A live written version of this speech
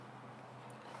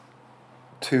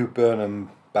Two Burnham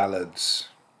Ballads.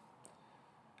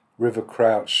 River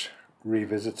Crouch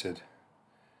Revisited,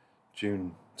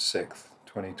 June 6th,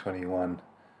 2021,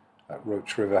 at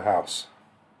Roach River House.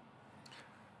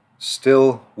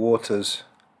 Still waters,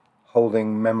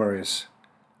 holding memories,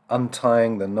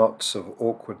 untying the knots of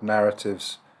awkward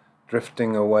narratives,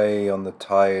 drifting away on the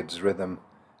tide's rhythm,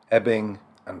 ebbing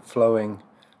and flowing,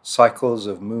 cycles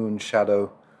of moon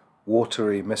shadow,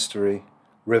 watery mystery,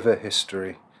 river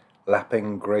history,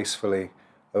 lapping gracefully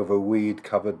over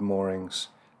weed-covered moorings,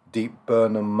 deep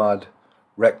Burnham mud,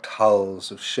 wrecked hulls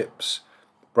of ships,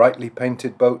 brightly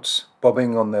painted boats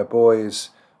bobbing on their buoys,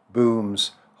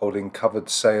 booms holding covered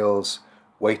sails,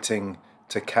 waiting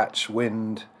to catch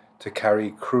wind, to carry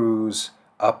crews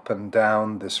up and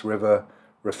down this river,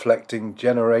 reflecting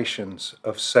generations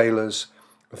of sailors,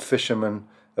 of fishermen,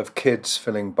 of kids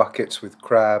filling buckets with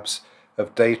crabs,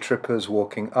 of day trippers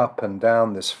walking up and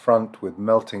down this front with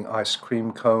melting ice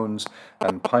cream cones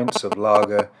and pints of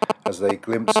lager as they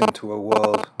glimpse into a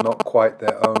world not quite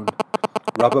their own.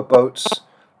 Rubber boats,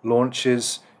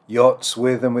 launches, yachts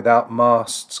with and without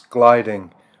masts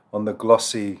gliding on the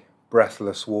glossy,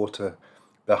 breathless water,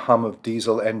 the hum of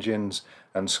diesel engines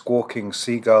and squawking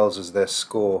seagulls as their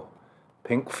score.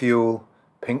 Pink fuel,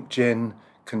 pink gin,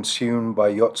 consumed by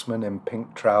yachtsmen in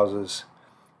pink trousers,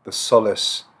 the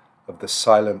solace of the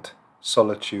silent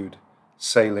solitude,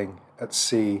 sailing at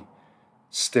sea,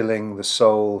 stilling the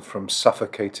soul from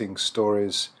suffocating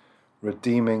stories,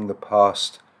 redeeming the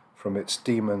past from its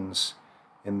demons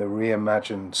in the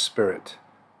reimagined spirit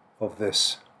of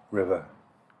this river.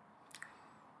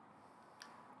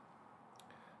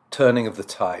 Turning of the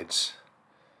Tides,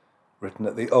 written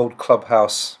at the Old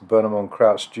Clubhouse,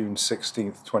 Burnham-on-Crouch, June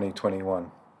 16th,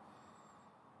 2021.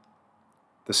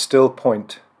 The still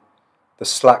point, the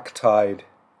slack tide,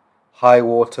 high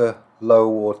water, low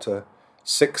water,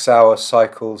 6-hour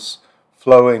cycles,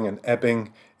 flowing and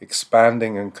ebbing,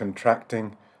 expanding and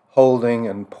contracting, holding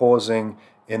and pausing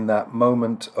in that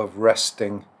moment of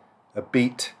resting, a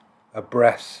beat, a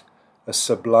breath, a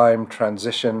sublime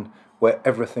transition where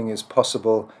everything is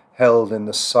possible, held in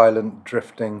the silent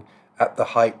drifting, at the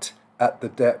height, at the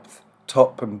depth,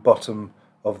 top and bottom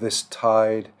of this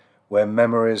tide, where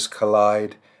memories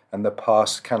collide and the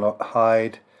past cannot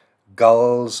hide,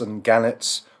 gulls and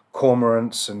gannets,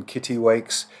 cormorants and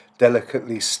kittiwakes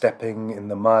delicately stepping in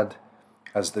the mud,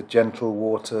 as the gentle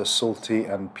water, salty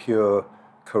and pure,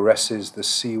 caresses the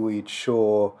seaweed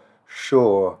shore,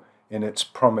 sure in its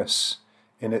promise,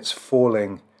 in its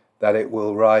falling, that it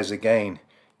will rise again,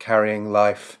 carrying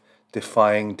life,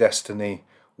 defying destiny,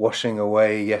 washing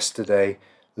away yesterday,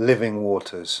 living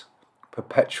waters,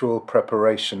 perpetual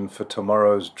preparation for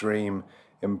tomorrow's dream,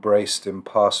 embraced in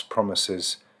past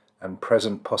promises and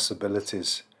present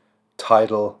possibilities,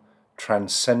 tidal,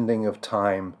 transcending of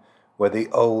time, where the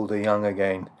old are young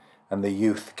again, and the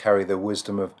youth carry the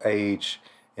wisdom of age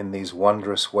in these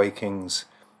wondrous wakings,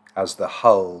 as the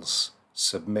hulls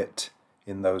submit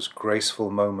in those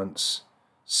graceful moments,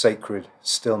 sacred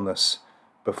stillness,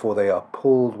 before they are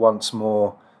pulled once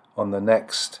more on the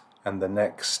next and the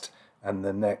next and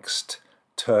the next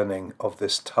turning of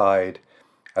this tide,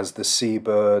 as the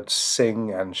seabirds sing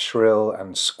and shrill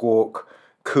and squawk,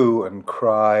 coo and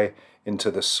cry into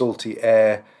the salty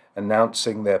air,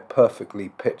 announcing their perfectly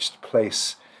pitched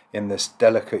place in this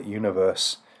delicate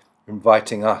universe,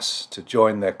 inviting us to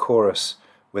join their chorus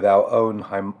with our own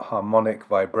harmonic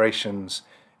vibrations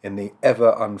in the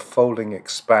ever unfolding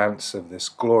expanse of this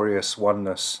glorious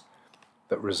oneness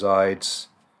that resides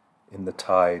in the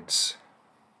tides.